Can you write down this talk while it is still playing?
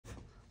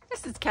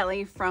This is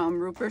Kelly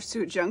from Root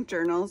Pursuit Junk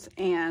Journals,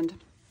 and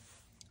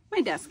my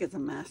desk is a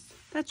mess.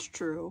 That's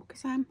true,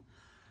 because I'm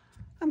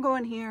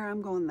going here,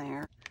 I'm going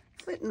there,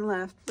 flitting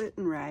left,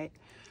 flitting right.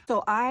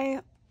 So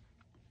I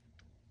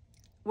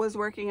was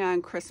working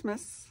on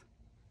Christmas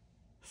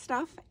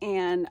stuff,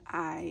 and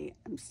I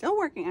am still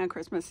working on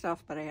Christmas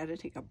stuff, but I had to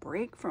take a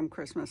break from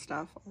Christmas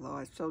stuff, although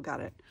I still got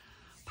it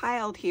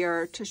piled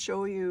here to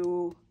show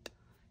you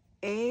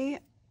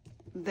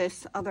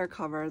this other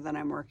cover that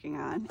I'm working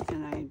on,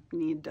 and I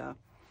need to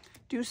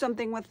do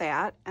something with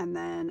that. And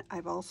then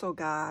I've also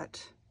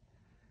got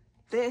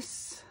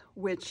this,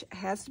 which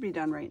has to be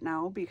done right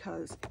now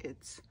because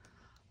it's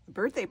a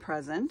birthday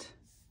present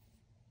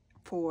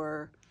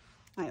for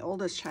my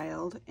oldest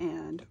child,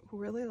 and who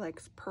really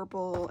likes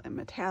purple and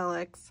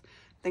metallics,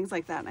 things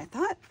like that. And I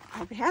thought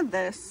I've had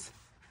this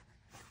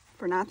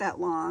for not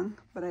that long,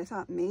 but I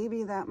thought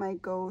maybe that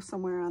might go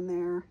somewhere on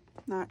there.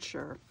 Not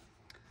sure.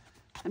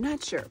 I'm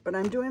not sure, but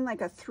I'm doing like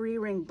a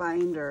 3-ring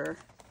binder,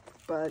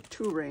 but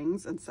 2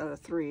 rings instead of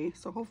 3.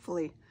 So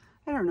hopefully,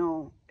 I don't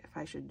know if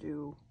I should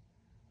do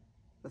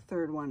the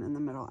 3rd one in the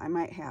middle. I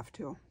might have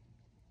to.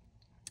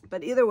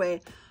 But either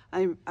way,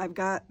 I've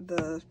got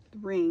the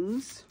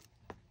rings.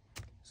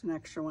 There's an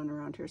extra one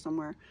around here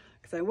somewhere,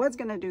 because I was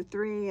going to do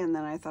 3, and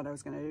then I thought I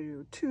was going to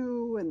do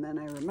 2, and then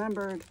I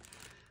remembered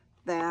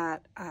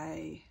that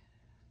I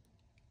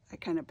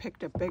kind of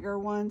picked a bigger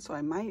one, so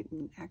I might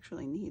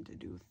actually need to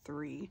do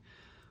 3.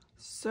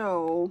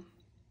 So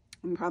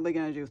I'm probably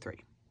going to do 3,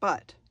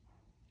 but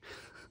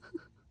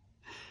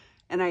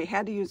and I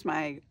had to use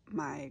my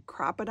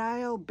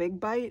Crocodile Big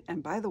Bite,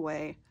 and by the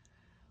way,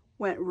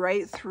 went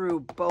right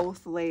through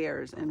both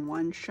layers in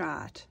one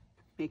shot,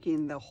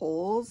 making the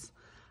holes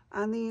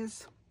on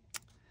these.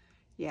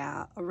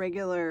 Yeah, a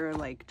regular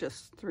like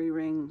just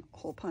 3-ring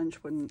hole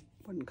punch wouldn't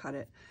cut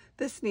it.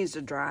 This needs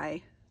to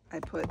dry. I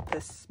put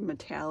this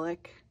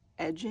metallic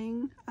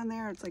edging on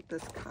there. It's like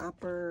this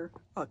copper,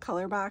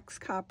 color box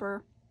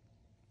copper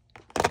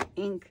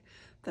ink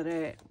that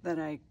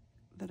I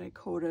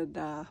coated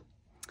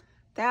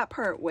that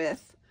part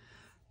with.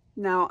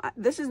 Now,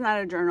 this is not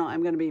a journal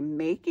I'm going to be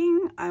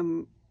making.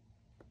 I'm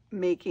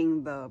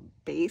making the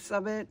base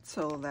of it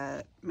so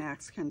that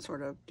Max can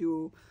sort of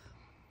do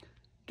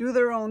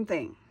their own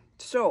thing.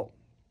 So,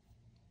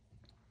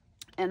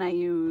 and I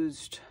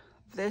used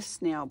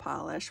this nail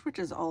polish, which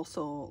is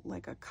also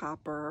like a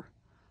copper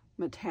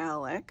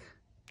metallic,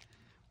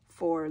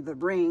 for the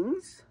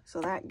rings. So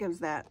that gives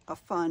that a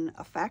fun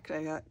effect.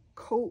 I got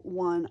coat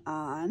 1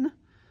 on.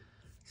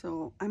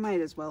 So I might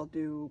as well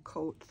do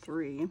coat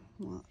 3,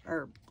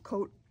 or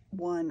coat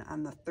 1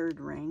 on the 3rd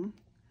ring.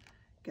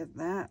 Get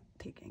that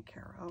taken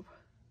care of.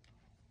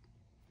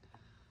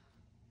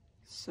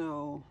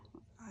 So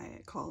I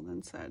called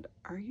and said,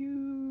 are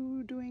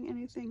you doing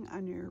anything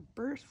on your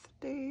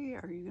birthday?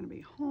 Are you going to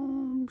be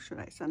home? Should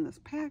I send this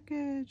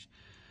package?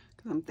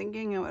 Because I'm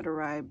thinking it would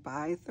arrive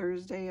by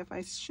Thursday if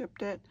I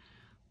shipped it.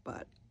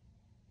 But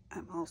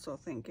I'm also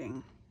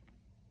thinking,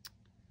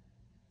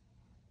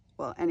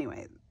 well,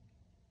 anyway,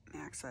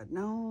 Max said,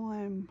 no,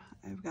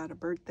 I've got a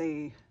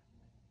birthday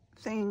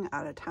thing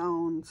out of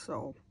town.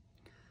 So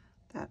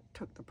that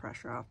took the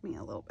pressure off me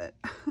a little bit.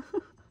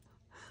 A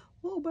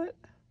little bit.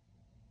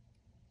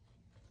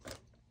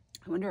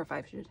 I wonder if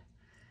I should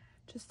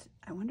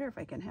I wonder if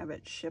I can have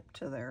it shipped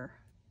to their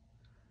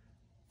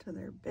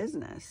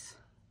business.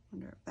 I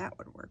wonder if that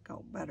would work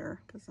out better,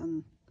 because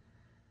then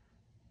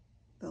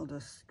they'll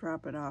just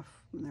drop it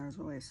off and there's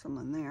always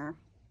someone there.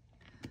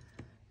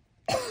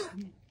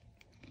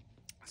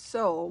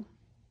 So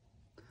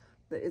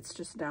it's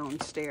just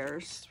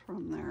downstairs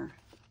from their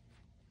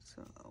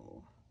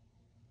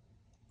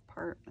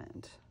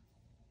apartment.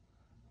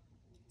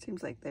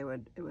 Seems like it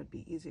would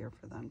be easier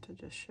for them to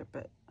just ship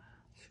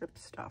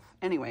stuff.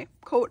 Anyway,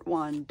 coat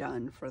 1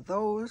 done for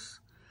those.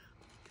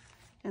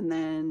 And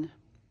then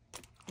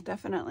I'll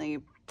definitely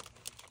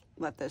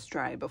let this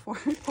dry before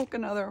I poke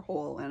another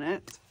hole in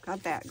it.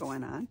 Got that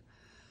going on.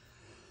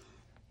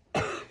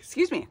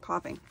 Excuse me,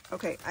 coughing.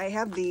 Okay, I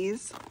have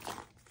these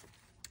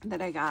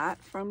that I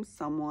got from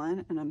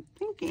someone, and I'm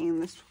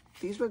thinking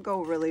these would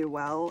go really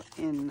well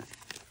in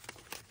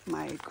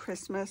my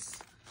Christmas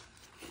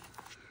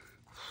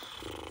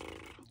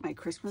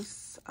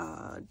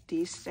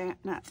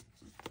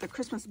the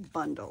Christmas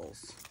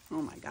bundles.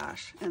 Oh my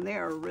gosh. And they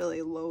are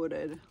really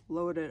loaded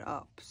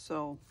up.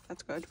 So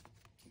that's good.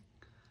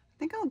 I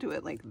think I'll do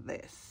it like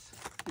this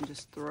and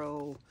just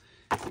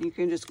you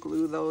can just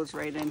glue those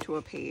right into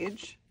a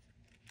page.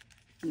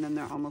 And then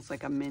they're almost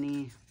like a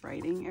mini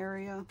writing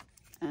area.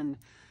 And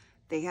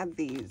they had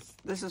these.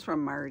 This is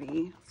from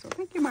Marty. So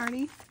thank you,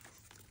 Marty.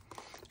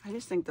 I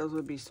just think those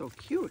would be so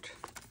cute.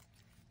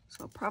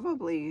 So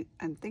probably,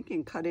 I'm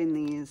thinking cutting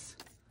these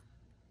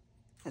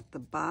at the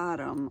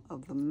bottom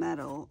of the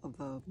metal of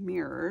the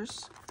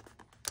mirrors.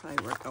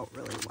 Probably work out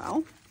really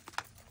well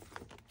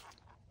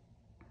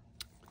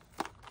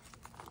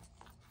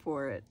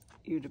for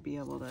you to be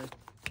able to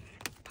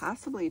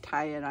possibly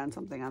tie it on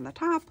something on the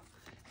top,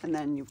 and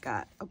then you've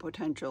got a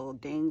potential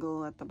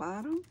dangle at the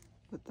bottom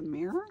with the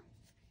mirror.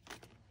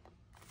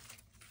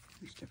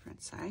 There's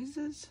different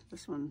sizes.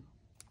 This one,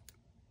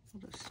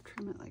 we'll just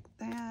trim it like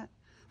that.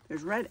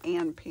 There's red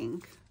and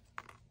pink.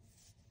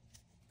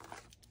 I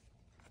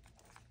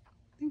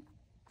think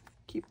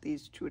keep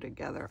these two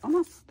together.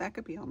 Almost, that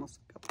could be almost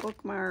like a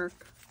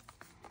bookmark.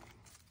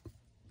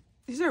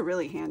 These are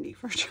really handy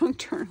for junk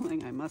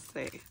journaling, I must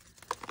say.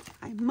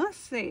 I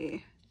must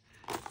say.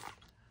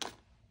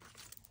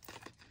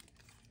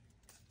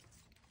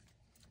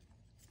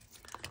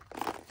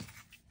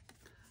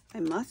 I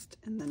must,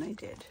 and then I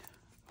did.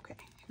 Okay,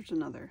 here's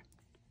another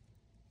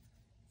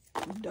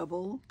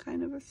double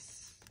kind of a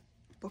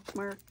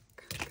bookmark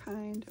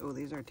kind. Oh,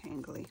 these are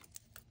tangly.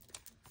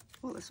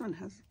 Oh, this one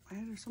has, why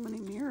are there so many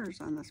mirrors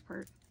on this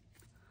part?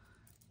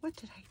 What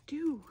did I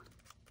do?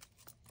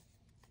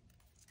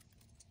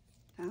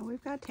 Now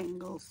we've got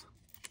tangles.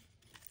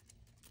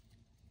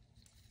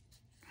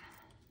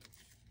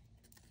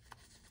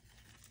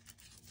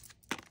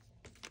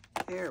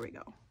 There we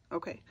go.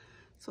 Okay,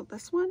 so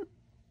this one,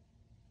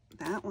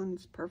 that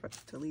one's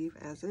perfect to leave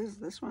as is.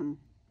 This one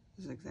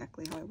is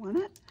exactly how I want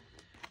it.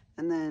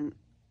 And then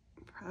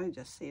probably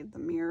just save the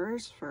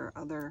mirrors for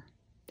other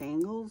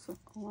dangles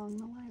along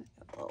the line.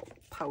 A little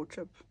pouch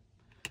of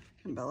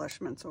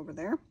embellishments over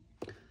there.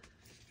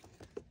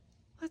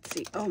 Let's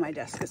see. Oh, my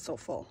desk is so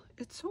full.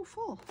 It's so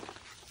full.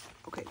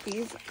 Okay,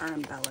 these are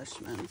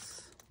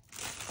embellishments.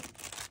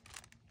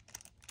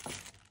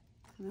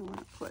 And I want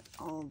to put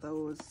all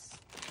those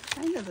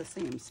kind of the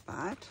same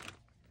spot,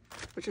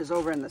 which is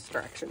over in this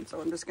direction.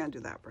 So I'm just going to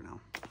do that for now.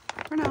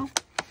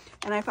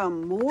 And I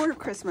found more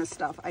Christmas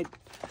stuff. I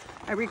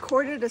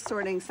recorded a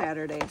sorting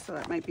Saturday, so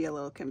that might be a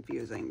little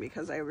confusing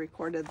because I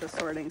recorded the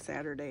sorting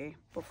Saturday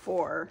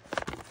before.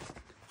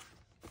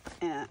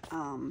 And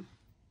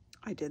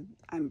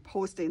I'm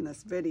posting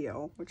this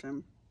video, which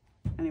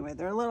anyway,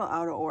 they're a little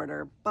out of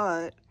order,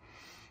 but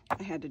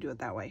I had to do it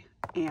that way.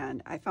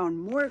 And I found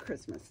more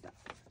Christmas stuff.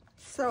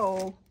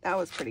 So that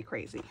was pretty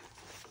crazy,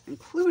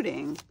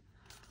 including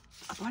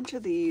a bunch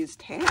of these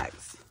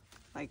tags,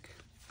 like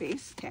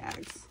base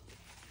tags,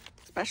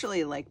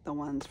 especially like the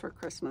ones for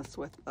Christmas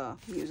with the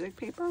music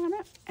paper on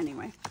it.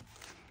 Anyway,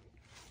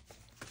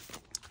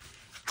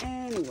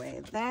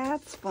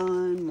 that's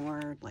fun.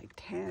 More like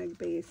tag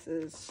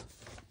bases,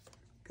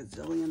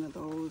 gazillion of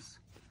those.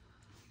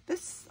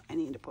 This I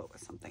need to put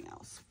with something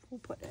else. We'll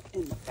put it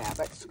in the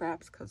fabric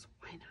scraps because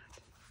why not?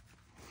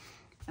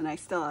 And I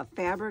still have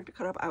fabric to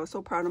cut up. I was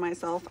so proud of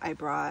myself. I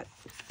brought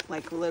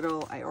like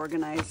I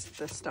organized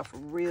this stuff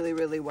really,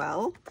 really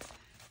well.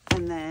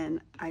 And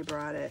then I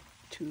brought it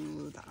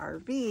to the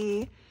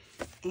RV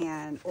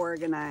and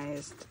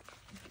organized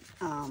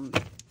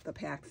the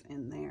packs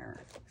in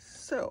there.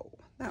 So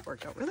that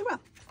worked out really well.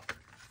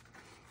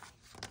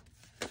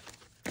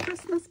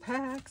 Christmas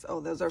packs. Oh,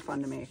 those are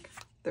fun to make.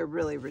 They're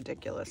really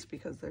ridiculous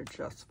because they're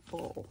just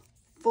full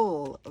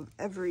of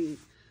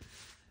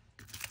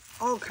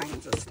all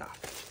kinds of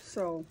stuff.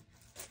 So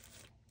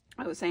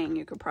I was saying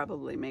you could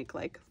probably make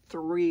like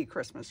 3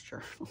 Christmas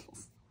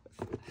journals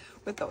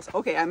with those.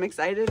 Okay, I'm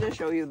excited to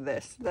show you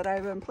this that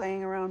I've been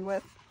playing around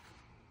with.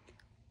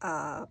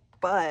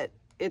 But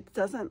it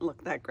doesn't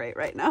look that great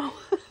right now.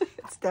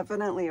 It's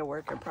definitely a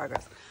work in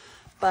progress.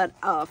 But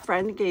a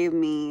friend gave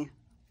me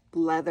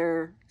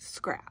leather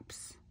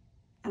scraps.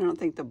 I don't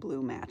think the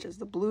blue matches.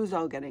 The blue's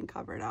all getting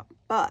covered up,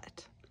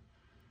 but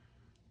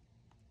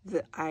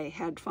I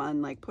had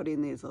fun like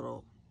putting these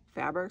little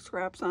fabric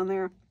scraps on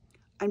there.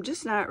 I'm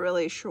just not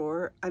really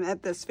sure. I'm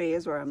at this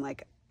phase where I'm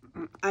like,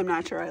 I'm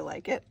not sure I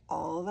like it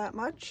all that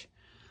much.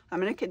 I'm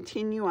going to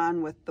continue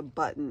on with the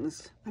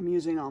buttons. I'm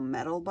using all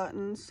metal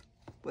buttons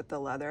with the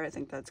leather. I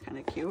think that's kind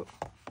of cute.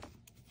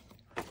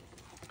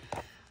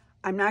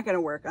 I'm not going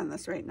to work on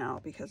this right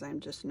now because I'm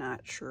just not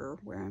sure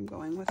where I'm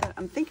going with it.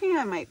 I'm thinking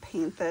I might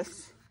paint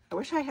this. I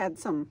wish I had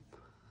some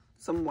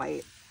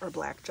white or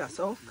black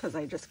gesso because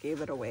I just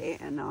gave it away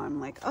and now I'm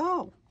like,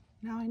 oh,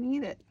 now I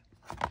need it.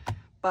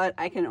 But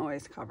I can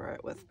always cover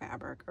it with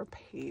fabric or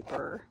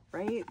paper,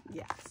 right?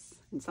 Yes.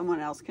 And someone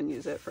else can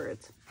use it for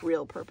its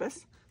real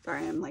purpose.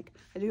 Sorry,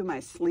 I do my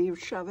sleeve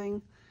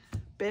shoving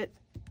bit.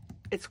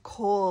 It's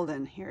cold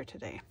in here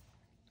today.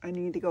 I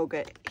need to go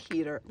get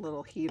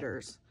little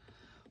heaters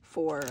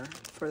for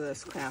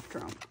this craft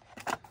room.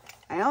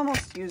 I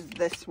almost used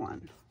this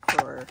one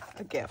for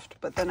a gift,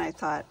 but then I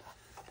thought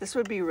this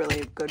would be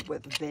really good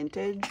with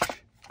vintage.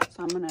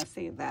 So I'm gonna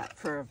save that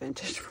for a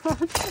vintage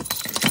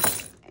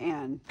project.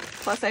 And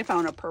plus I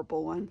found a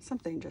purple one.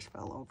 Something just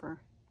fell over.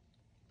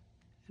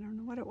 I don't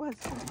know what it was.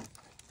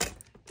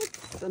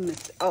 It's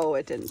a oh,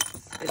 it didn't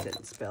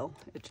spill.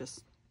 It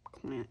just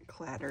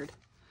clattered.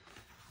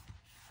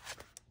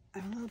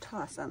 I'm a little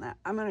tossed on that.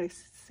 I'm gonna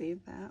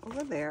save that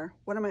over there.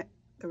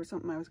 There was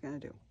something I was gonna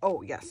do.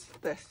 Oh yes,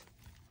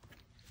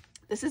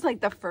 this is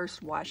like the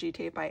first washi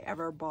tape I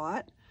ever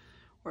bought,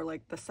 or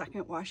like the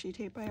second washi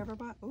tape I ever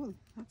bought. Oh,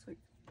 that's like,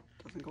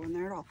 doesn't go in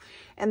there at all.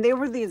 And they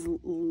were these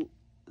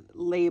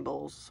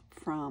labels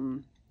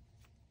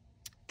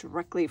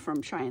directly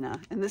from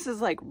China. And this is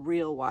like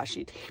real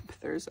washi tape.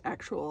 There's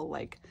actual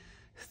like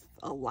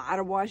a lot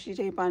of washi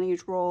tape on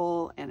each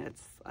roll, and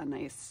it's a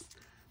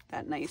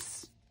that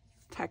nice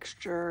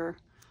texture.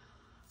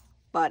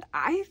 But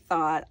I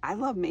thought, I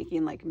love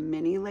making like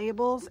mini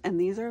labels, and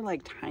these are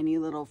like tiny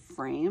little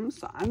frames.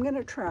 So I'm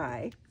gonna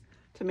try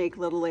to make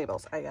little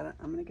labels. I'm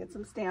gonna get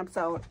some stamps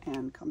out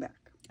and come back.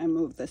 I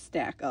moved the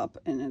stack up,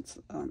 and it's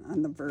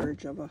on the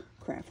verge of a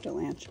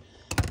craft-a-lanch.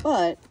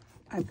 But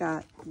I've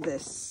got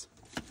this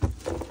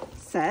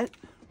set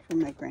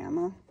from my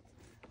grandma,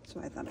 so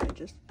I thought I'd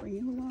just bring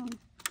you along,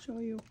 show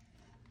you.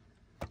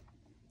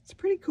 It's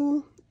pretty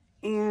cool,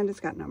 and it's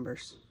got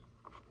numbers.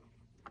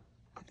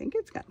 I think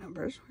it's got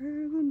numbers.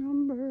 Where are the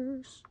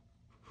numbers?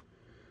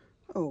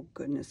 Oh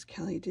goodness,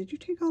 Kelly, did you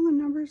take all the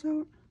numbers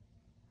out?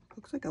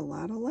 Looks like a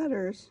lot of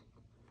letters,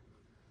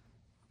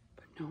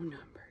 but no numbers.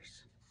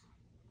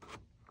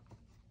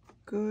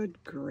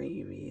 Good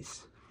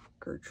gravies,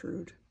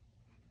 Gertrude.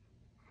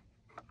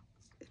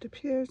 It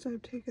appears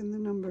I've taken the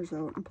numbers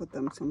out and put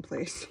them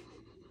someplace.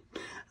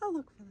 I'll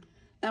look for them.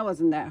 That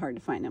wasn't that hard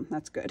to find them.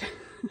 That's good.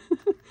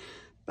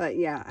 But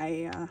yeah,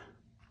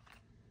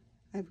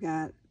 I've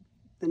got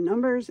the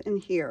numbers in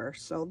here.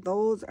 So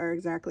those are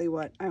exactly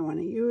what I want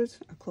to use.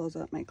 I'll close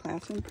up my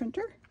classroom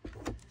printer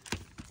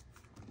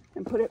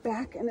and put it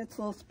back in its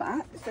little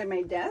spot beside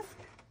my desk.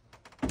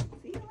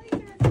 See you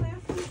later,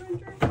 classroom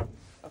printer.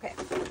 Okay.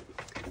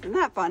 Isn't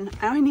that fun?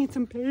 Now I need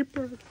some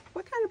paper.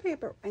 What kind of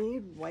paper? I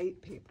need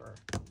white paper,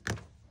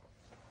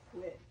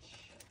 which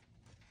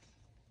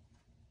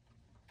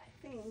I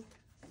think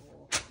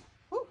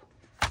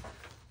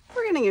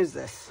we're going to use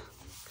this,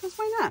 because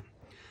why not?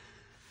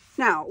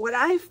 Now, what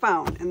I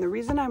found, and the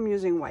reason I'm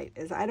using white,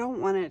 is I don't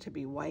want it to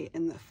be white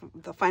in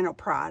the final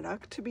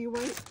product to be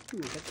white.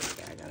 Let me get this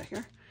bag out of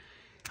here.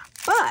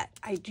 But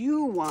I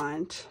do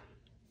want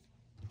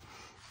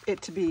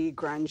it to be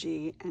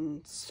grungy,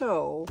 and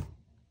so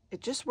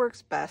it just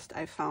works best,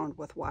 I found,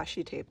 with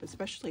washi tape,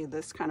 especially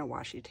this kind of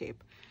washi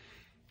tape.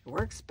 It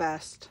works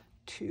best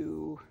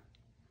to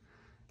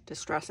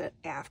distress it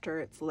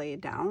after it's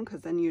laid down,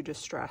 because then you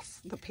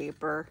distress the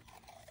paper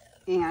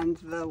and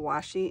the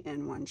washi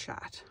in one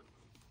shot.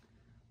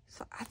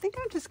 So I think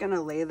I'm just going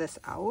to lay this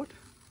out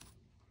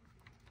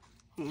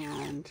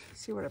and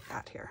see what I've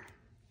got here.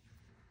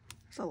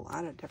 There's a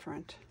lot of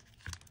different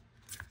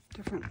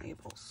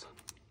labels.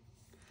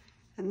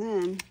 And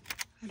then,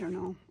 I don't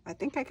know, I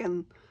think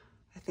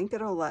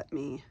it'll let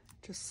me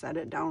just set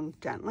it down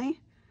gently,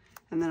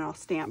 and then I'll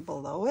stamp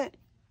below it,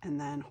 and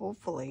then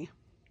hopefully,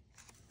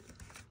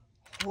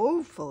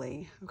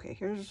 okay,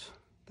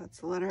 that's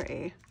the letter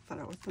A. Thought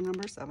it was the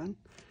number 7.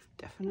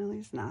 Definitely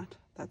is not.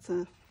 That's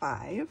a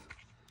 5.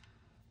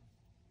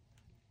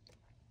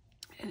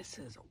 This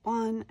is a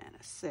 1 and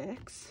a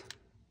 6.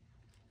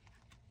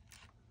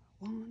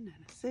 1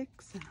 and a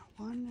 6 and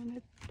a 1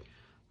 and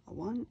a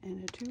 1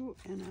 and a 2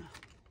 and a...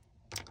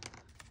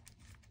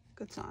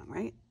 Good song,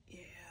 right? Yeah.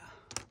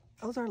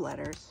 Those are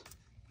letters.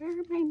 Where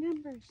are my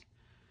numbers?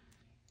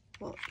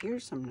 Well,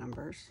 here's some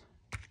numbers.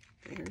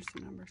 Here's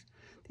the numbers.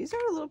 These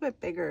are a little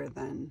bit bigger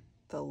than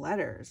the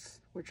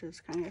letters, which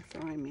is kind of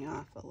throwing me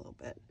off a little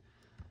bit.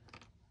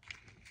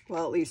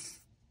 Well, at least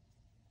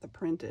the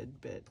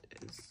printed bit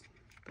is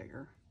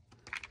bigger.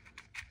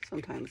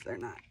 Sometimes they're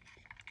not.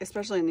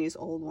 Especially in these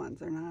old ones,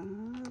 they're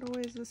not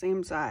always the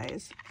same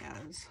size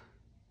as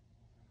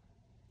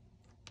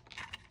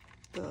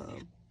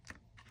the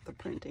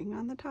printing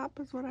on the top,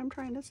 is what I'm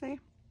trying to say.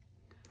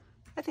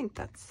 I think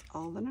that's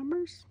all the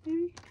numbers,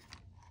 maybe?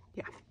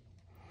 Yeah.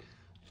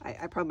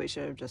 I probably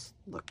should have just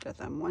looked at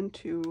them. 1,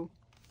 2,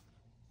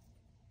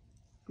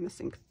 I'm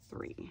missing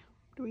 3.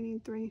 Do we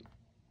need 3?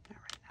 Not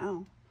right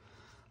now.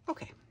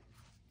 Okay.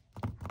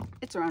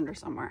 It's around here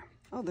somewhere.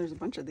 Oh, there's a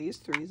bunch of these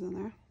 3s in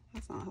there.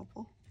 That's not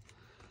helpful.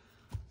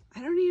 I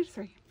don't need a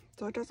 3,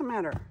 so it doesn't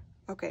matter.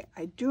 Okay,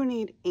 I do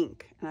need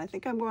ink, and I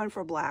think I'm going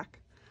for black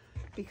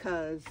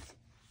because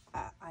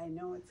I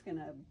know it's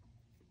gonna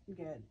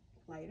get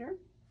lighter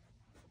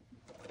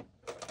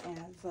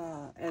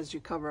as you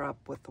cover up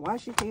with the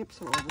washi tape,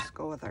 so we'll just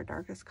go with our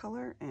darkest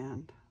color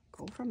and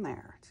go from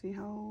there. See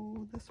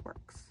how this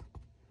works.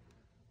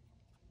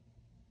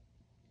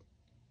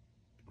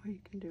 What you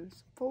can do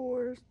is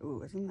 4s.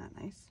 Ooh, isn't that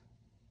nice?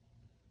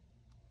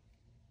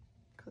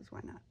 Because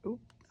why not? Oop,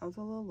 that was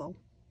a little low.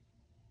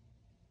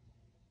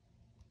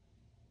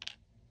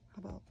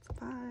 How about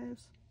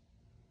 5s?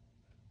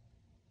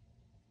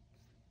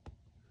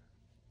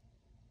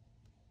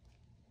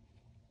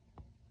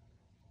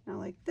 Now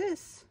like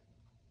this,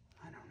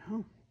 I don't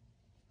know.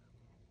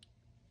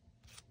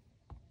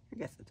 I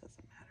guess it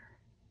doesn't matter.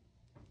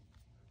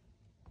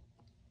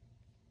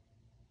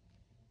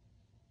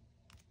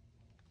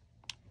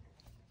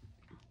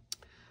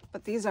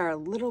 But these are a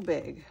little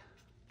big,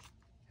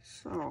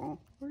 so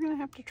we're gonna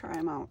have to try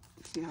them out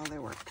and see how they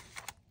work.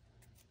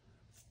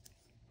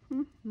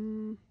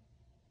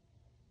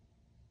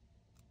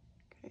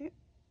 Okay,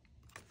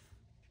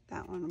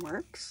 that one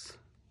works.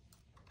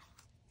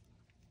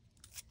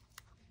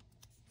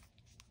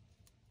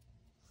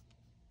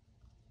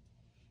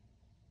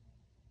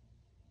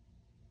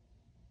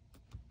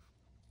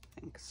 I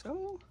think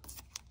so.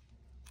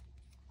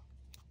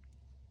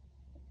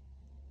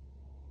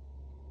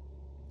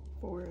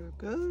 for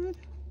good.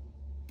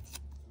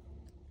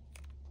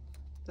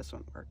 This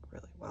one worked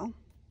really well.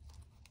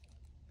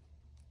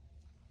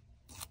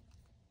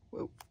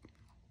 Whoa.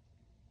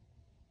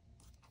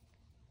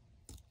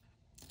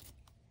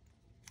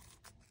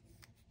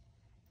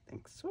 I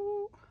think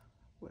so.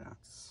 What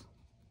else?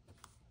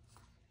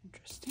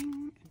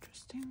 Interesting,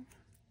 interesting.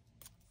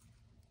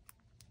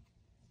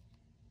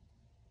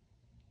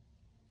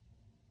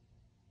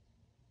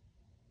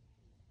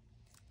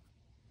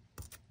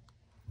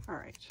 All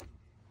right,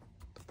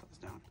 put those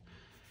down.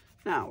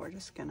 Now we're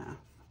just gonna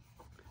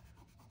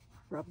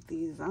rub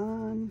these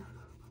on.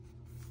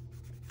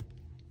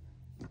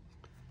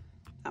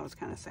 That was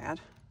kind of sad.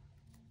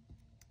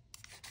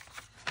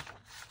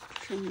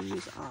 Trim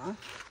these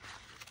off.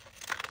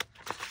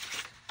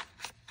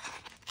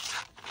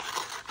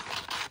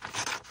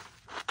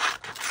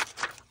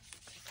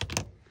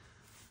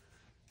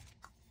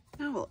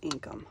 Now we'll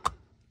ink them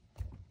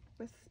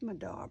with my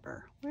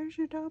dauber. Where's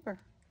your dauber?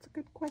 It's a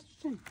good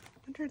question.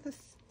 Under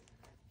this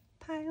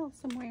pile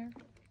somewhere.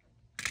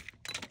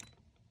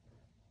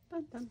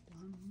 Dun, dun,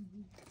 dun.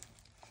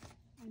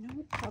 I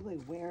know probably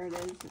where it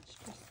is. It's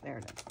just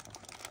there.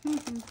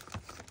 It is.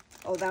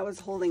 Oh, that was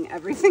holding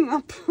everything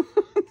up.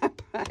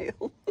 That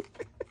pile.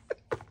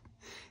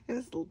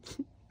 It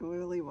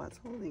really was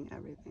holding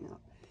everything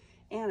up.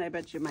 And I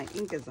bet you my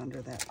ink is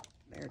under that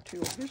there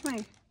too. Here's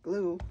my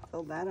glue.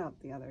 Filled that up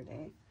the other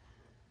day.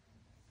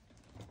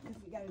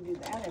 Because you got to do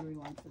that every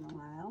once in a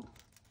while.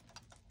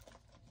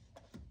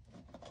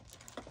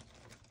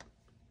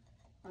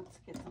 Let's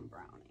get some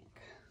brown ink.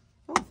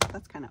 Oh,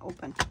 that's kind of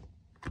open.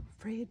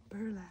 Frayed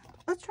burlap.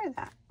 Let's try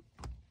that.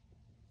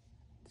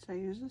 Should I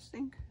use this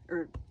ink?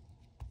 Or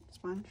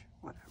sponge?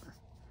 Whatever.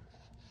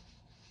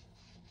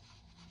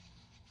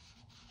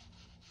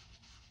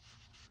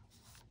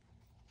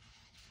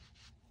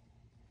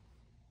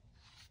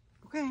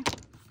 Okay,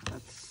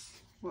 that's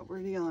what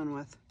we're dealing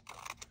with.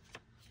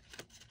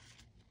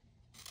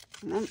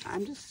 And then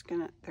I'm just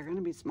gonna, they're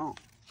gonna be small.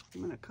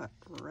 I'm gonna cut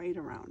right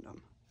around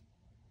them.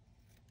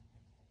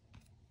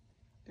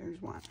 There's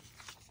one.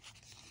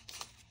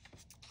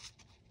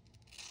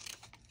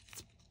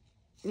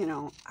 You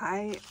know,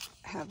 I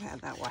have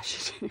had that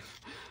washi tape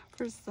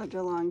for such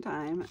a long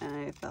time, and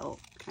I felt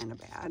kind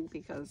of bad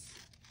because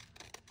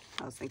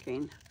I was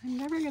thinking, I'm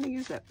never going to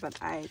use it, but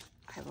I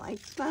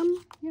like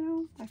them, you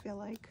know, I feel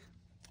like.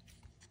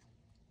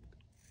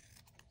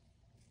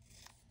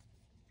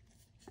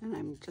 And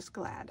I'm just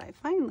glad I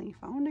finally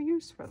found a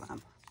use for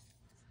them.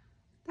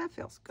 That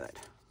feels good.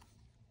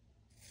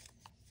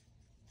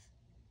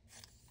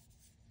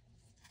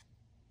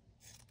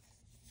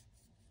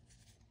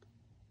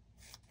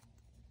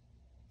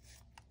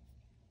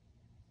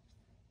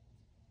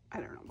 I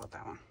don't know about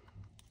that one.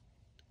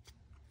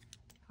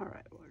 All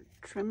right, we're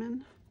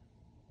trimming.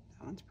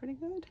 That one's pretty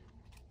good.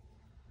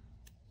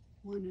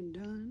 One and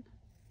done.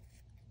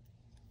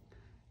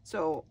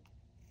 So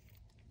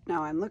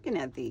now I'm looking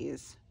at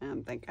these and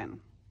I'm thinking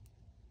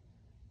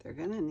they're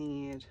gonna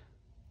need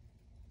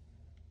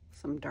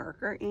some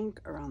darker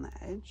ink around the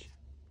edge.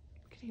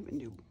 We could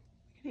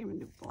even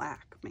do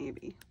black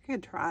maybe. We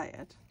could try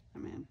it. I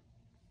mean,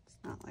 it's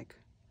not like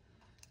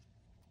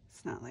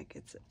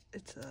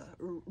it's a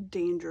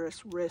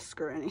dangerous risk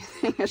or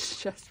anything.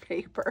 It's just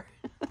paper.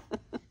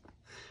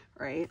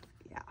 Right?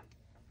 Yeah.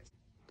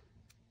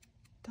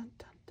 Dun,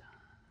 dun, dun.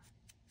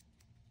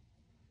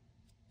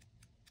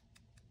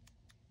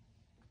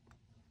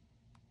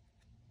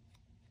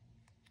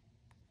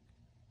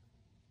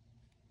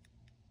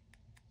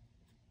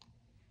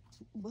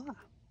 Blah.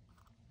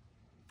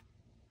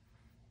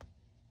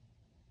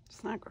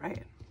 It's not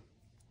great.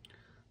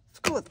 Let's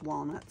go with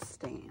walnut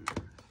stain.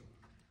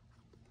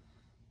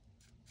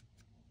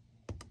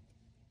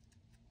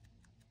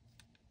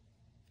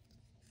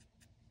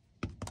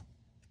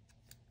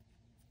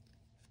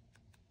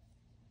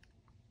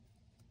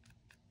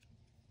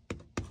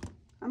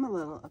 I'm a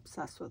little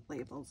obsessed with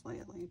labels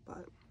lately,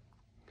 but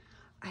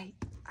I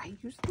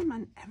use them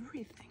on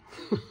everything.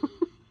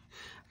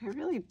 I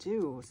really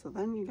do. So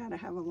then you got to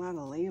have a lot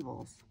of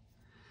labels.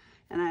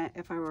 And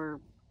if I were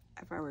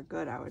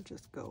good, I would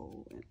just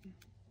go and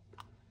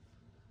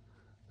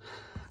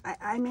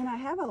I mean, I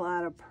have a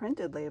lot of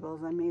printed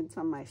labels. I made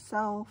some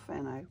myself,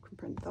 and I can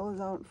print those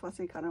out and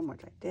fussy cut them,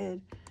 which I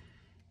did.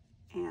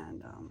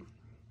 And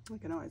I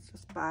can always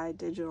just buy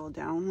digital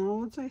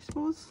downloads, I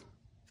suppose.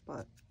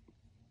 But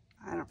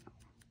I don't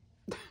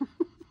know.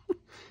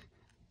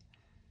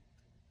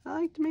 I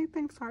like to make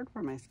things hard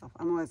for myself.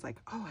 I'm always like,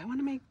 oh, I want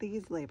to make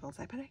these labels.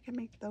 I bet I can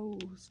make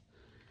those.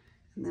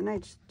 And then I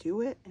just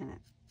do it, and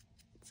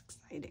it's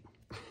exciting.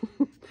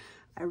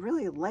 I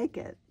really like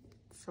it.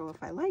 So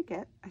if I like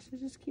it, I should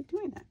just keep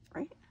doing it,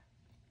 right?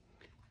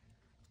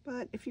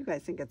 But if you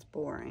guys think it's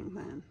boring,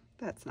 then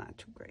that's not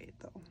too great,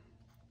 though.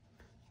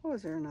 Oh,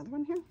 is there another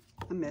one here?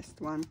 I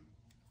missed one.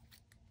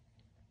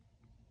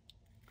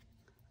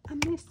 I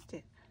missed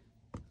it.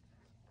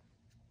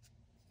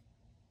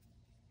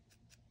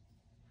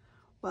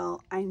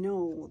 Well, I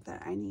know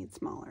that I need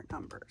smaller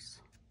numbers.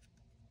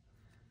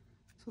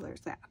 So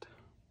there's that.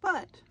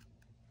 But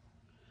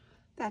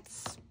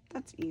that's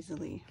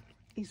easily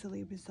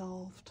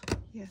resolved.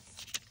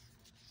 Yes.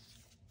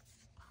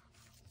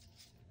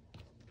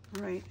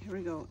 All right, here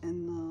we go.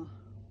 And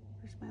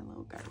where's my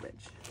little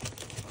garbage?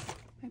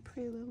 My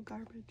pretty little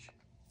garbage.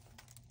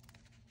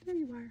 There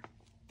you are.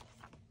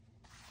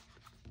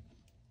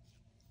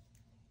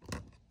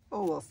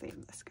 Oh, we'll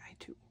save this guy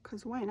too,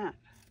 because why not?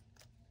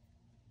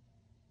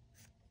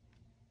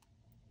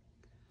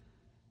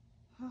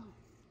 Oh.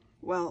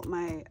 Well,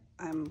 my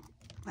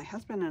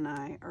husband and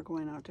I are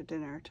going out to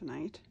dinner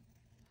tonight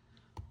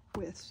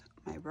with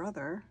my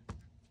brother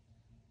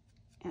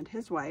and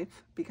his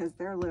wife, because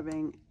they're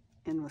living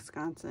in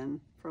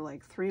Wisconsin for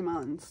like 3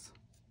 months,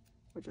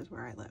 which is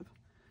where I live,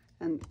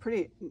 and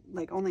pretty,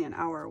 like, only an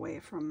hour away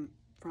from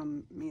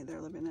me.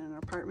 They're living in an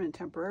apartment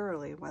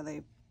temporarily while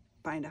they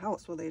find a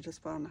house. Well, they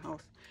just found a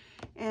house,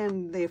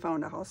 and they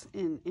found a house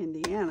in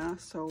Indiana,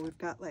 so we've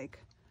got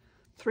like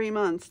 3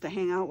 months to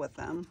hang out with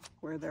them,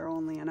 where they're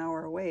only an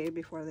hour away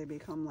before they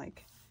become,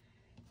 like,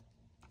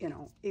 you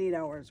know, 8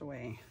 hours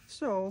away.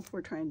 So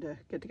we're trying to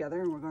get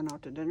together, and we're going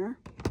out to dinner.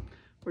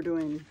 We're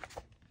doing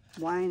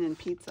wine and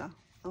pizza.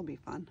 It'll be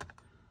fun.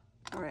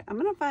 All right, I'm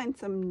gonna find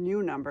some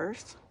new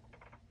numbers,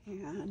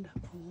 and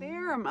a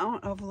fair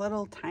amount of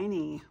little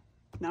tiny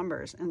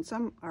numbers, and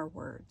some are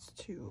words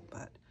too,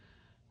 but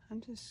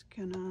I'm just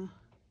gonna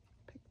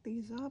pick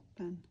these up,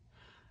 and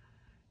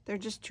they're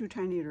just too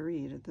tiny to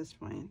read at this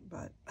point,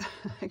 but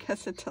I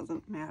guess it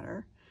doesn't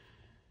matter.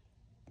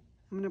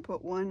 I'm gonna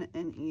put one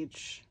in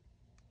each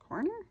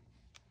corner,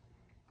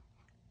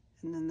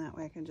 and then that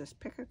way I can just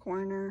pick a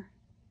corner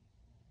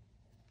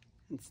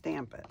and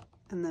stamp it,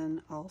 and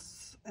then I'll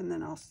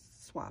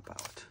swap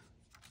out.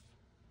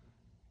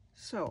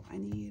 So I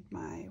need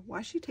my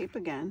washi tape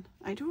again.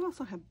 I do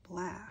also have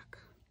black.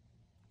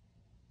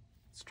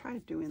 Let's try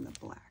doing the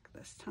black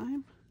this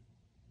time.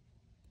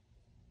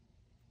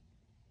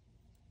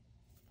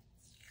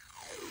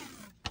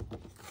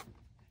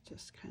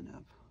 Just kind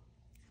of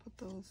put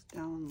those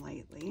down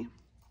lightly.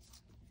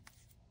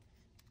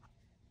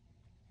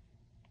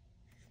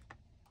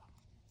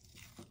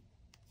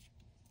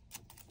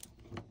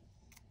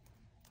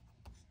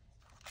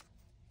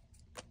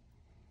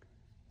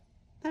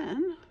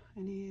 Then I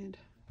need,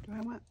 do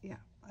I want, yeah,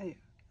 I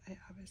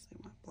obviously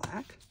want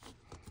black.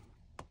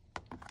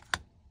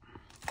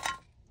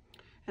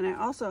 And I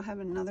also have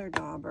another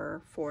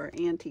dauber for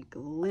antique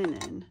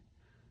linen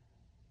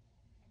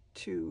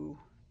to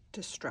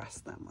distress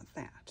them with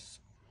that.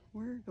 So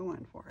we're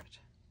going for it.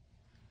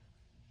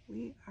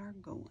 We are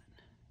going.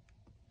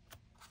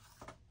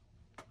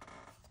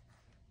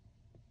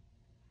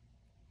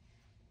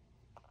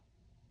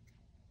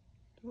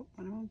 Oh,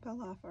 one of them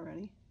fell off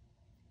already.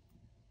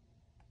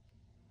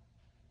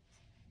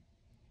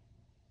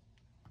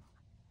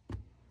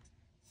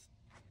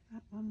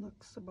 That one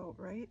looks about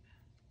right.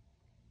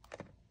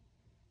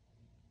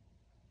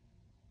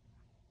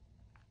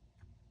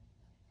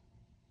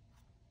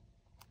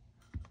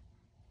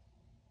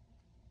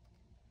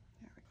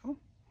 There we go.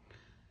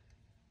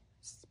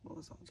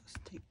 Suppose I'll just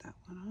take that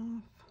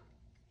one off.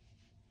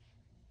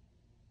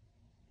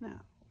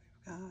 Now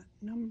we've got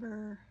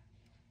number.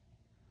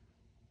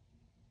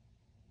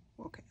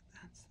 Okay,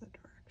 that's the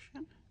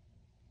direction.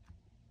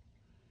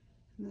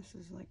 And this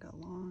is like a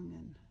long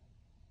and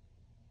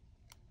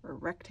or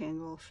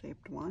rectangle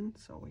shaped one,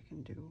 so we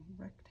can do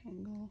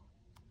rectangle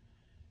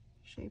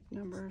shaped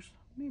numbers,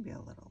 maybe a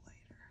little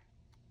lighter.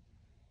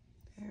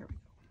 There we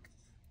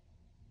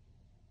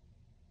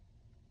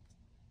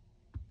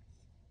go.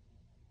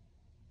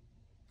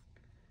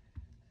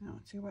 Now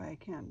let's see why I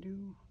can't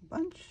do a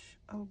bunch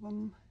of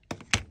them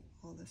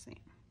all the same.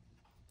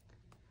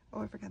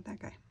 Oh, I forgot that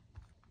guy.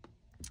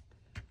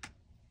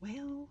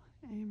 Well,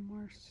 any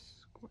more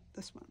square?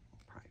 This one will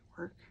probably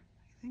work,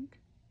 I think.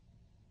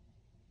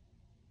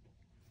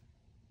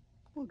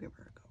 We'll give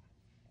her a go.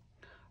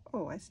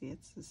 Oh, I see,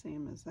 it's the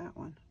same as that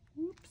one.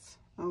 Oops.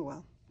 Oh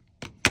well.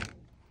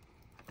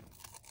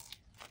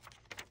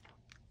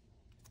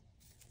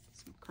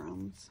 Some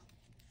crumbs.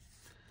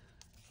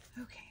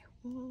 Okay,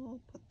 we'll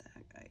put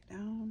that guy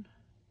down.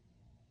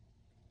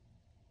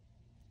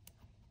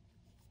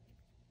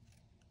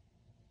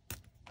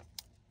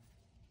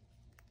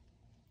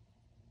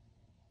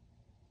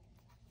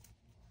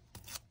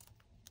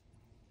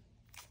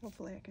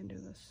 Hopefully I can do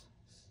this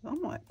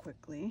somewhat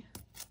quickly.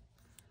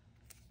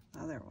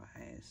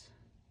 Otherwise,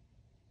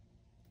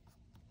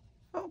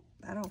 oh,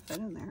 that'll fit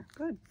in there.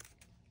 Good.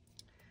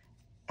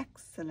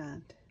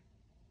 Excellent.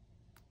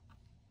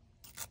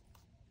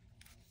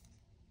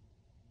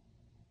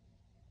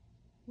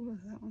 Ooh,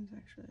 that one's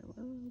actually a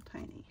little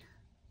tiny.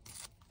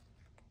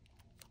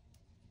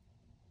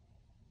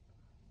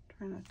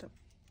 Try not to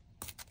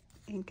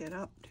ink it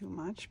up too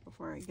much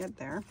before I get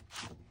there.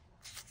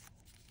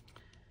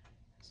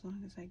 As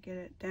long as I get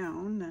it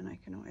down, then I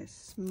can always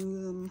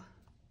smooth them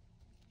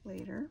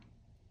later.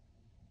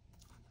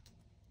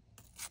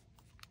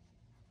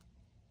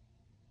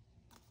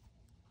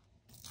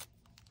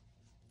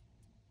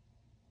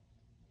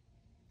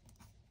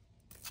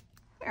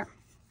 There.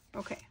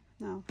 Okay,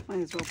 now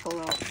might as well pull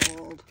out the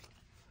old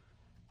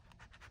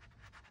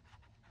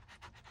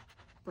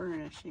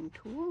burnishing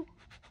tool.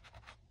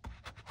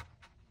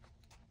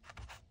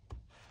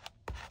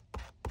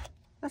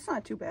 That's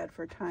not too bad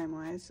for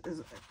time-wise,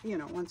 is, you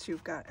know, once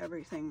you've got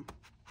everything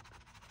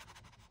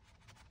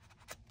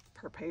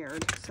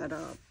prepared, set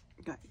up,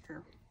 got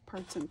your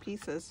parts and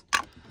pieces.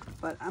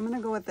 But I'm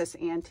gonna go with this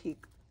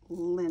antique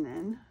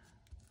linen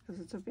because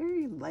it's a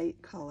very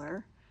light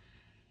color,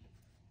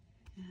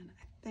 and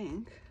I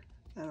think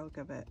that'll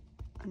give it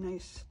a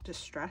nice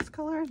distress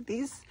color.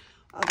 These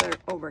other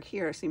over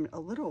here seemed a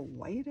little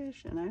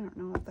whitish, and I don't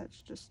know if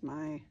that's just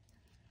my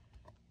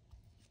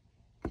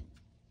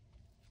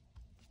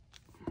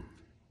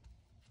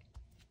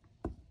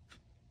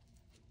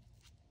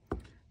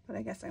but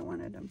I guess I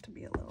wanted them to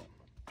be a little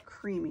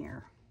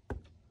creamier,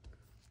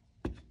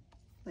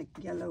 like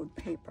yellowed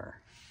paper.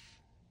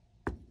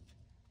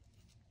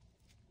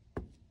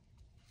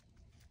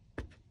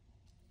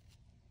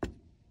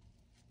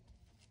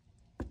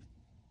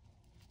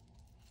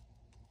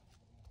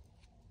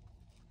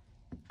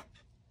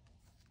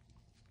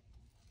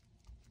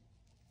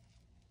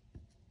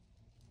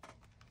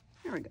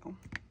 There we go.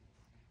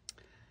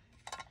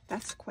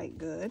 That's quite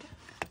good.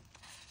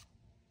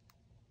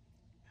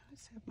 I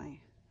just have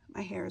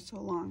my hair is so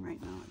long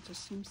right now. It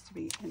just seems to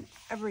be in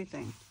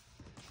everything.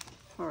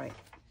 All right.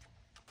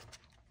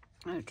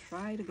 I'm going to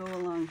try to go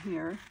along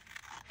here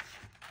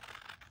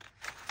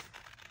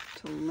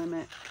to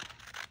limit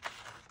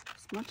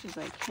as much as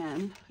I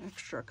can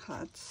extra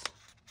cuts.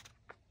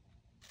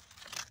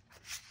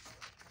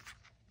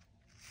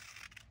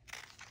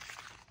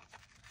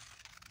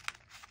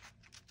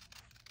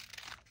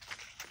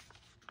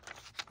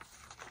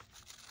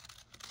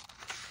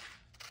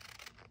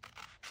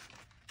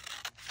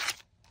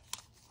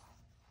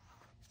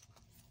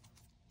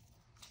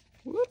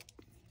 Whoop.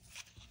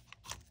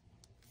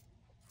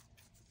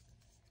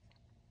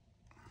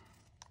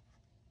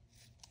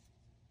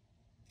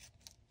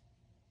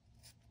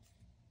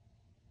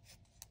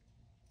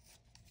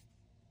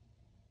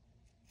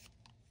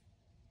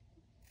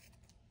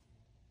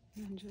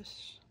 And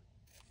just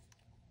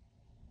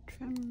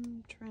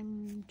trim,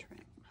 trim, trim.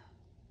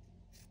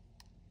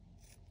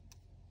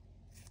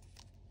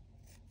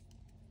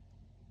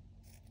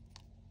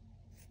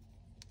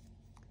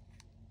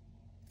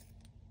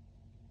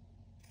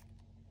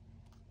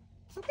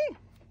 Okay,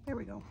 there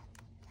we go.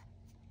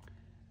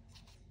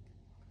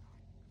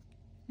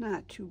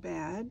 Not too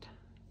bad.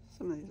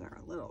 Some of these are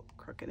a little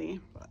crookedy,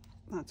 but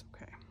that's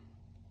okay.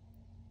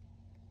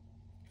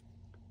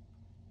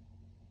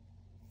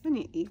 When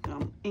you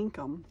ink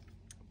them,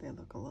 they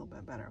look a little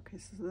bit better. Okay,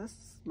 so this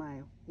is my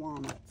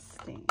walnut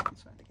stain,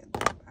 so I have to get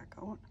that back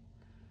out.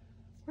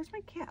 Where's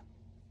my cap?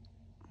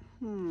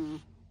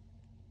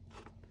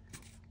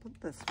 Put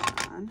this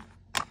one on.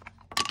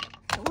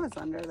 It was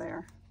under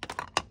there.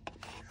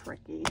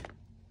 Tricky.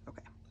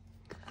 Okay.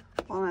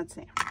 Walnut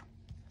stain.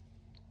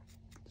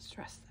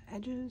 Distress the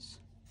edges.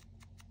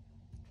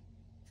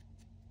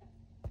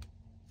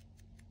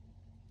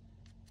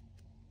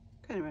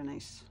 Kind of a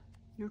nice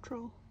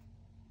neutral.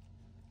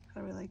 How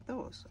do we like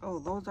those? Oh,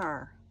 those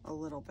are a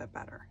little bit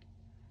better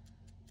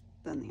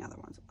than the other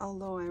ones.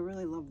 Although I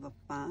really love the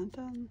font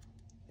on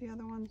the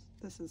other ones.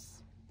 This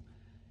is,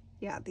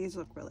 yeah, these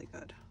look really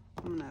good.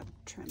 I'm gonna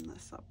trim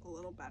this up a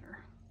little better.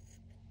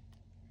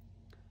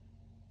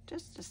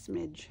 Just a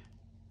smidge.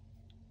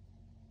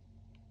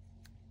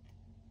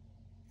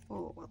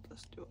 Oh, we'll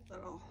just do a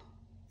little,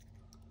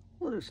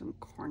 we'll do some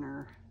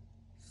corner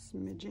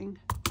smidging.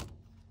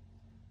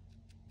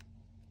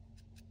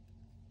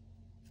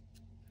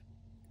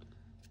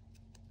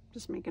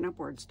 Just making up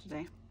words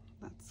today.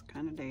 That's the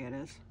kind of day it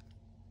is.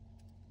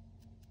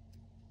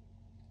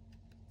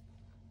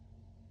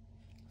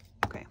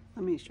 Okay,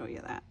 let me show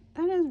you that.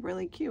 That is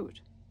really cute.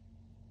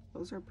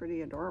 Those are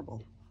pretty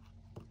adorable.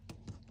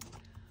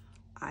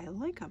 I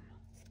like them.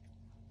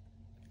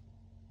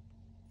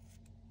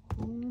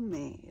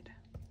 Homemade.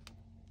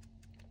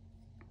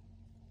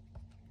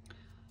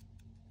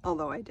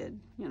 Although I did,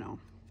 you know,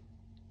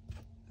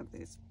 have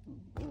these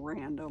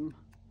random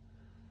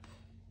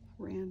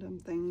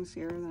things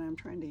here that I'm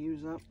trying to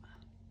use up,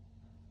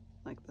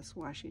 like this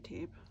washi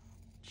tape,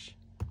 which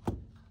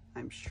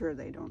I'm sure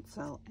they don't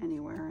sell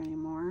anywhere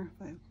anymore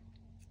if I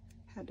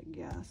had to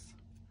guess.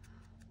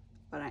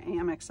 But I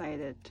am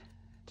excited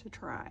to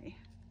try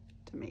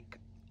to make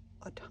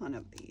a ton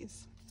of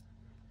these.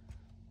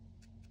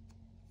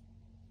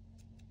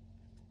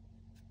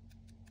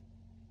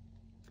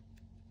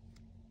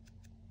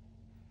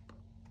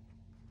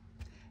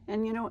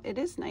 And you know, it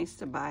is nice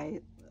to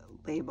buy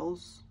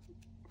labels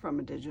from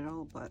a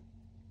digital, but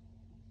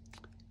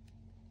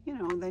you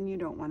know, then you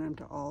don't want them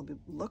to all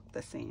look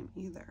the same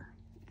either.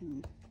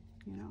 And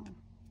you know,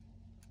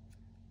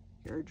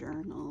 your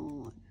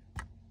journal,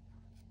 and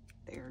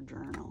their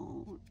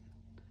journal,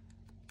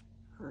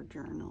 her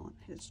journal,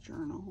 and his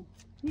journal,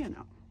 you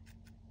know.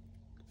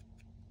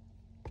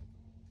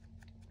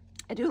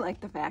 I do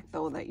like the fact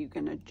though that you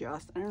can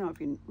adjust. I don't know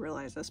if you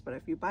realize this, but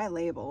if you buy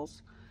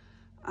labels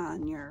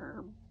on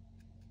your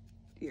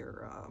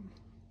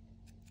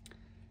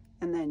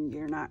and then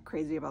you're not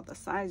crazy about the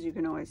size, you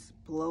can always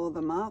blow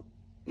them up,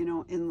 you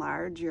know,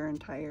 enlarge your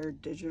entire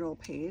digital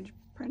page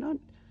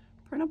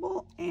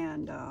printable,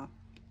 and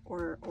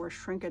or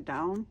shrink it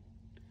down.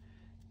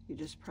 You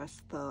just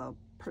press the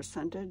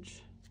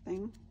percentage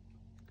thing,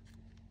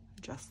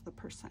 adjust the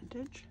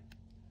percentage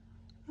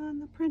on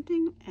the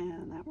printing,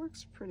 and that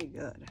works pretty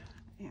good,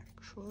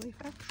 actually,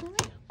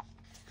 factually.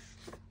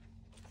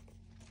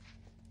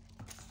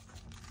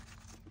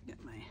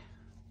 Get my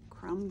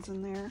crumbs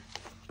in there.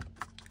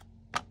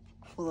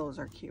 Well, those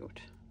are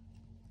cute.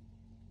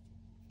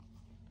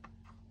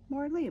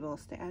 More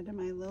labels to add to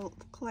my little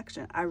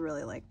collection. I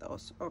really like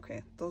those.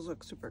 Okay, those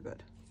look super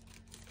good.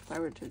 If I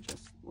were to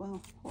just,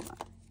 well, hold on.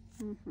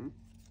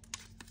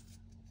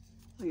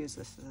 I'll use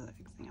this as an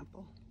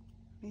example.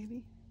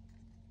 Maybe.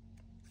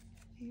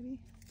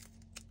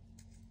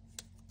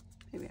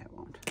 Maybe I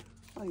won't.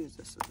 I'll use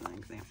this as an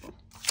example.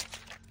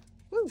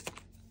 Woo!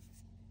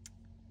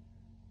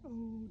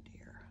 Oh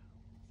dear.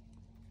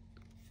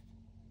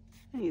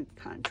 I need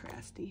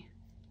contrasty.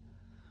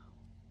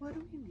 What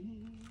do we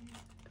need?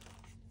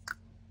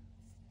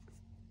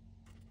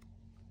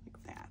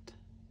 Like that.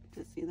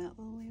 Just see that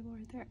little label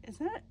right there? Is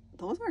that,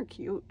 those are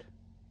cute.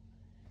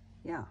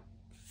 Yeah.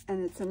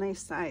 And it's a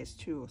nice size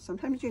too.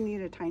 Sometimes you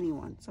need a tiny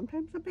one.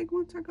 Sometimes the big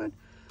ones are good.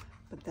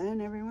 But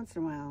then every once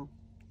in a while,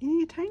 you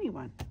need a tiny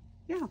one.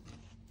 Yeah.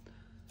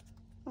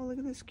 Oh, look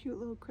at this cute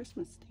little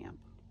Christmas stamp.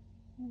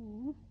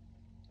 Aww. I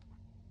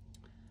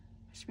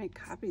should make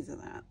copies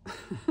of that.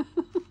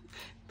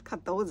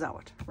 Cut those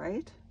out,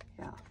 right?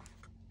 Yeah.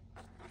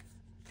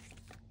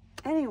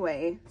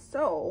 Anyway,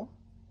 so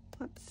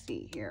let's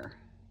see here.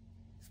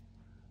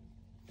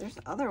 There's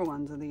other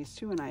ones of these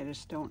too, and I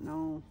just don't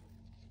know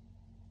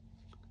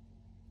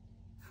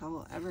how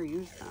we'll ever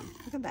use them.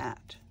 Look at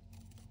that.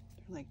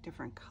 They're like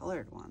different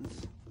colored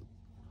ones.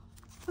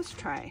 Let's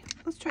try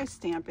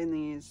stamping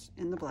these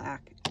in the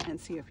black and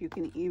see if you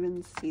can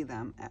even see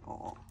them at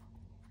all.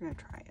 We're gonna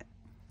try it.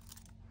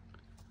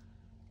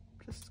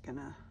 Just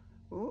gonna,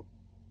 oh,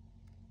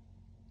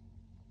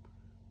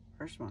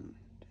 first one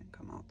didn't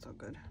come out so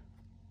good.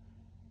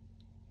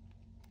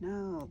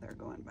 No, they're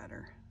going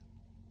better.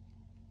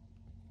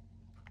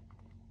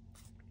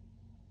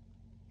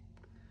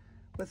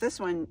 With this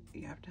one,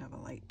 you have to have a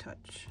light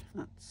touch.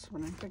 That's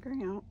what I'm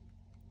figuring out.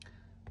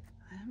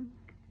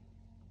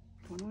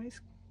 Don't always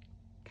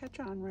catch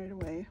on right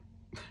away.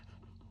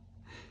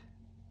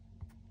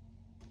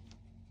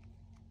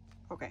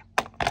 Okay,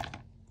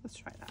 let's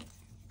try that.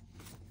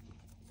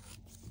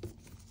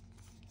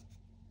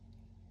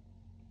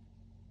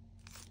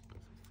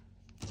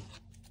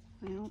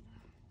 Well,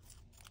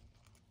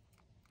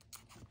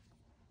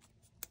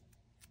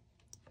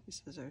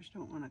 these scissors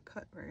don't want to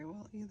cut very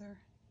well either.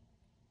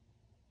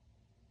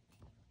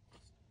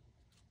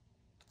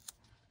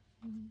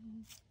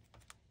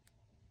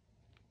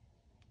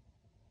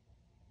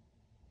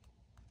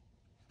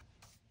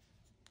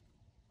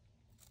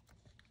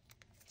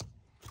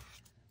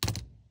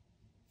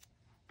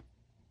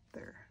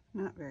 They're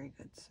not very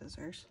good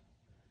scissors.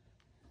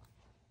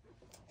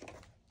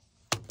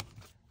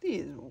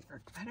 These will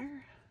work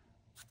better.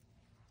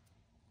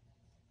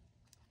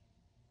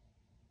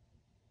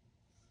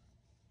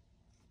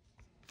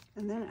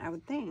 And then I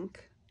would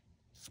think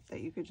that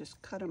you could just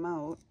cut them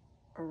out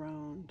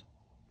around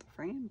the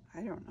frame.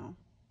 I don't know.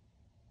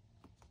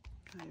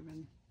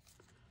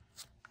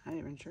 Not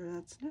even sure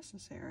that's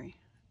necessary.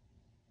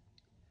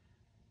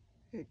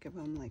 You could give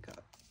them like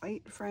a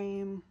white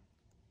frame.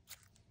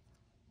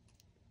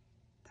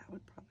 That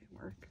would probably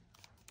work.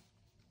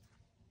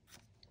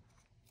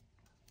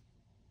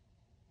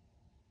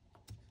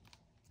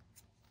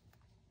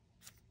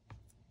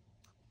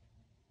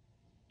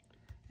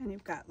 And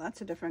you've got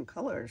lots of different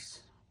colors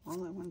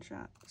all in one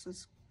shot. This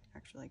is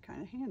actually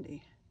kind of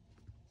handy.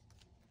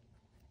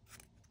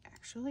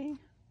 Actually,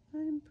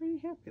 I'm pretty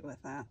happy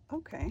with that.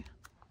 Okay.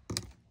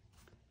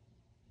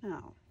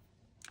 Now,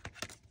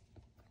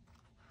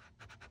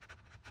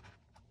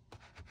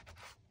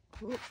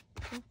 ooh,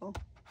 careful.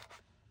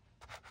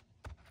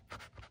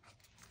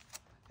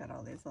 Got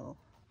all these little,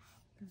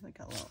 there's like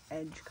a little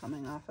edge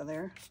coming off of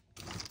there.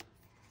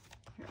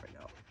 Here we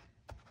go.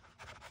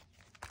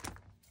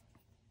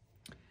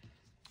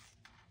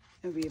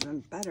 It would be even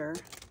better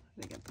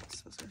to get those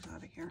scissors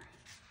out of here.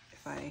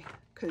 If I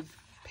could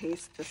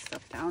paste this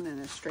stuff down in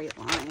a straight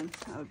line,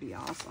 that would be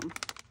awesome.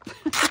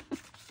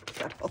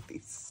 Got all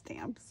these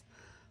stamps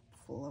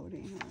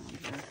floating around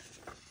here.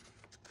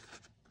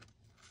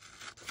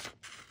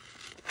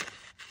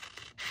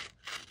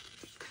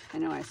 I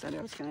know I said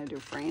I was going to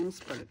do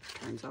frames, but it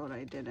turns out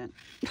I didn't.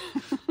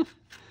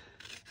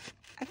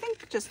 I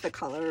think just the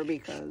color,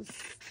 because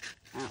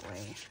that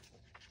way.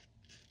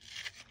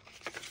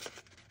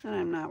 And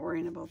I'm not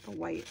worrying about the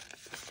white,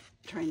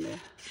 trying to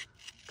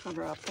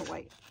cover up the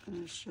white.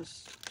 And it's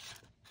just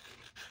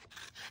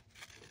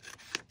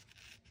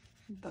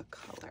the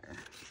color.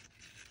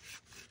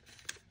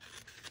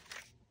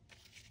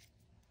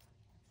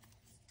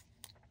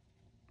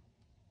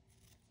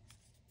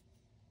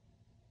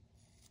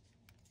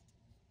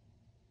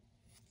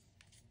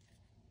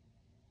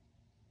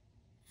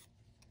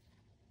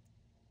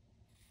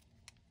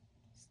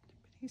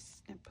 Hey,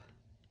 Snip.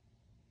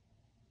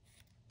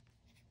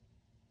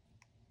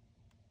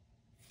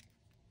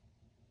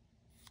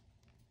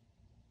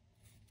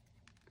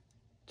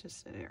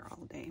 Just sit here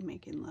all day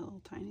making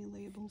little tiny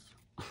labels.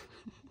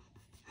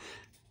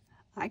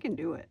 I can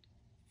do it.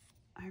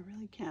 I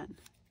really can.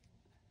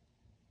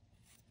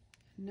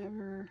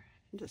 Never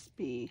just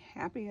be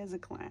happy as a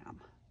clam.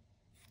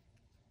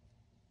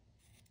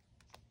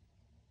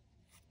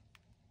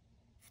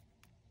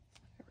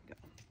 There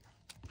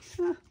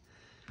we go.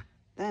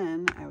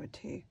 Then I would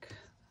take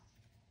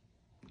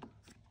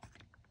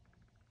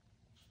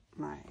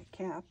my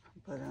cap,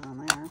 put it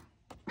on there,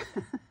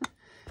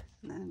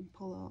 and then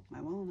pull out my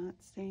walnut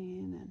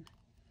stain and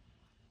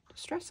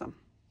distress them.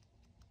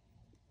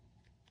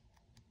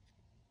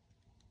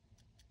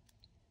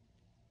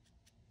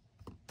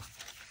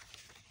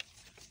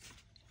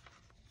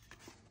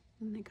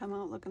 And they come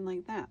out looking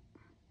like that,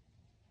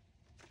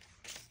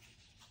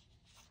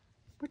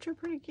 which are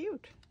pretty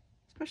cute,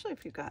 especially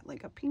if you've got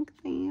like a pink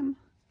theme.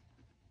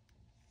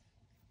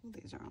 Oh,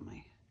 these are all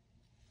my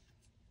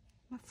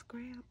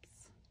scraps.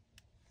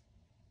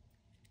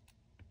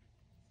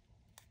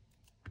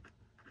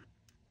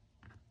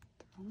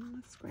 Throw my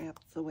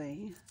scraps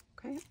away,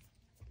 okay?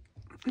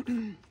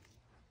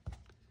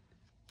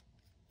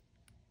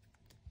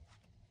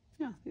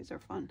 Yeah, these are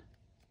fun.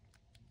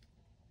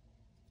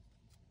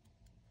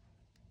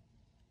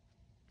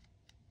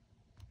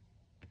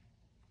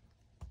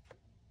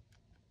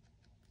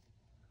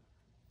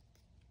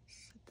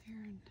 Sit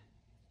there and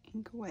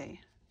ink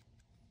away.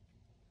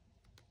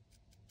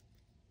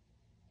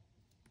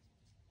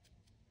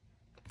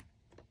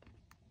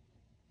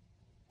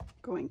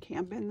 Going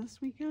camping this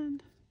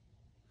weekend,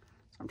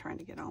 so I'm trying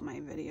to get all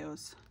my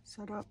videos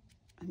set up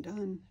and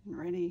done and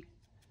ready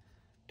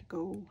to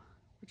go,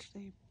 which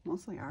they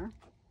mostly are.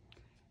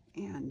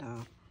 And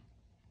a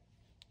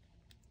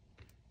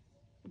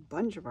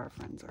bunch of our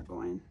friends are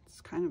going.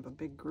 It's kind of a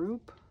big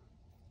group.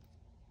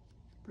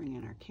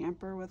 Bringing our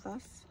camper with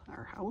us,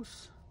 our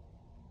house.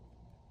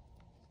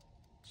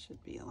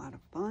 Should be a lot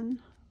of fun.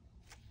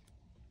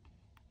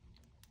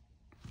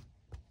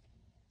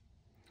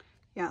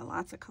 Yeah,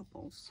 lots of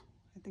couples.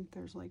 I think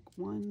there's like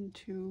 1,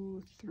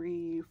 2,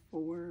 3,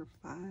 4,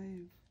 5,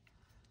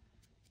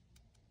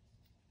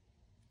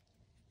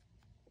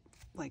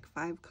 like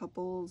 5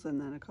 couples, and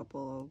then a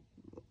couple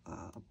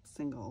of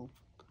single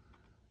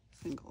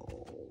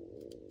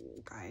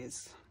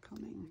guys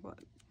coming, but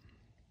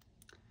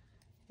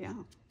yeah.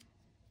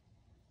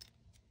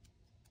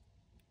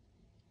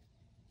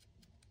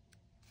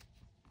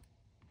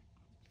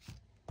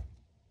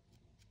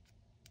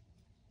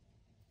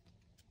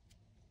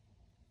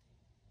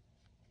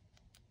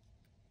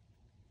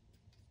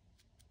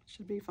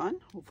 Should be fun.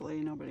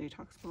 Hopefully nobody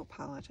talks about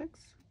politics.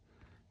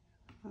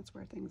 That's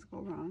where things go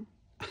wrong.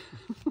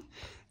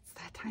 It's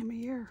that time of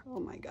year. Oh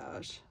my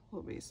gosh.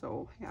 We'll be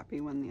so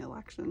happy when the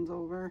election's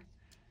over.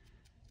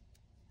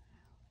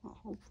 Well,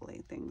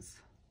 hopefully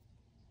things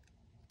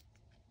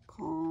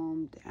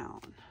calm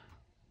down.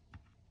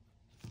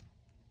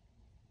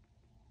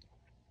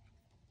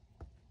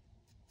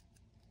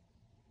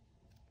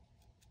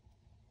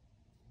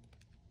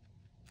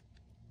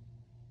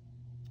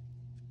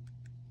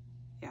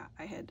 Yeah,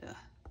 I had to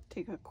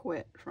take a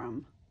quit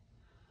from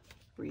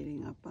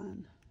reading up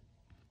on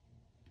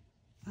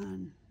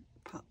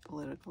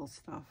political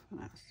stuff,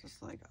 and I was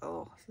just like,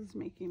 oh, this is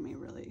making me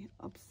really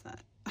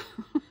upset.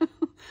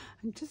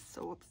 I'm just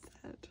so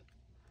upset.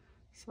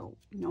 So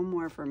no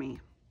more for me.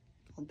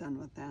 All done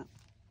with that.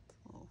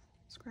 A little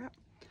scrap.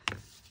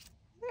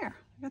 There,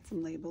 I got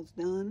some labels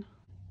done.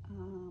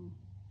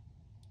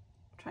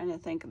 Trying to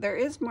think. There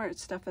is more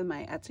stuff in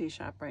my Etsy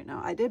shop right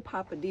now. I did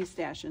pop a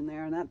D-stash in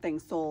there, and that thing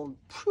sold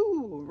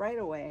right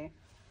away.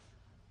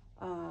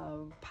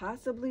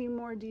 Possibly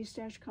more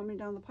D-stash coming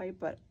down the pipe,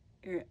 but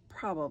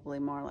probably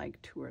more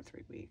like 2 or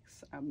 3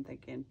 weeks, I'm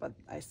thinking. But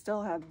I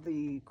still have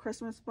the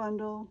Christmas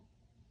bundle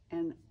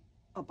and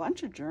a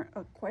bunch of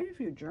quite a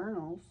few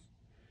journals.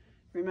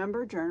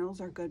 Remember,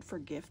 journals are good for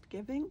gift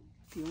giving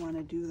if you want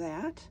to do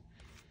that.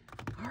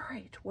 All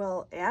right.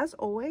 Well, as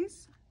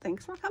always,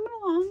 thanks for coming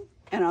along,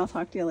 and I'll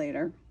talk to you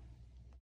later.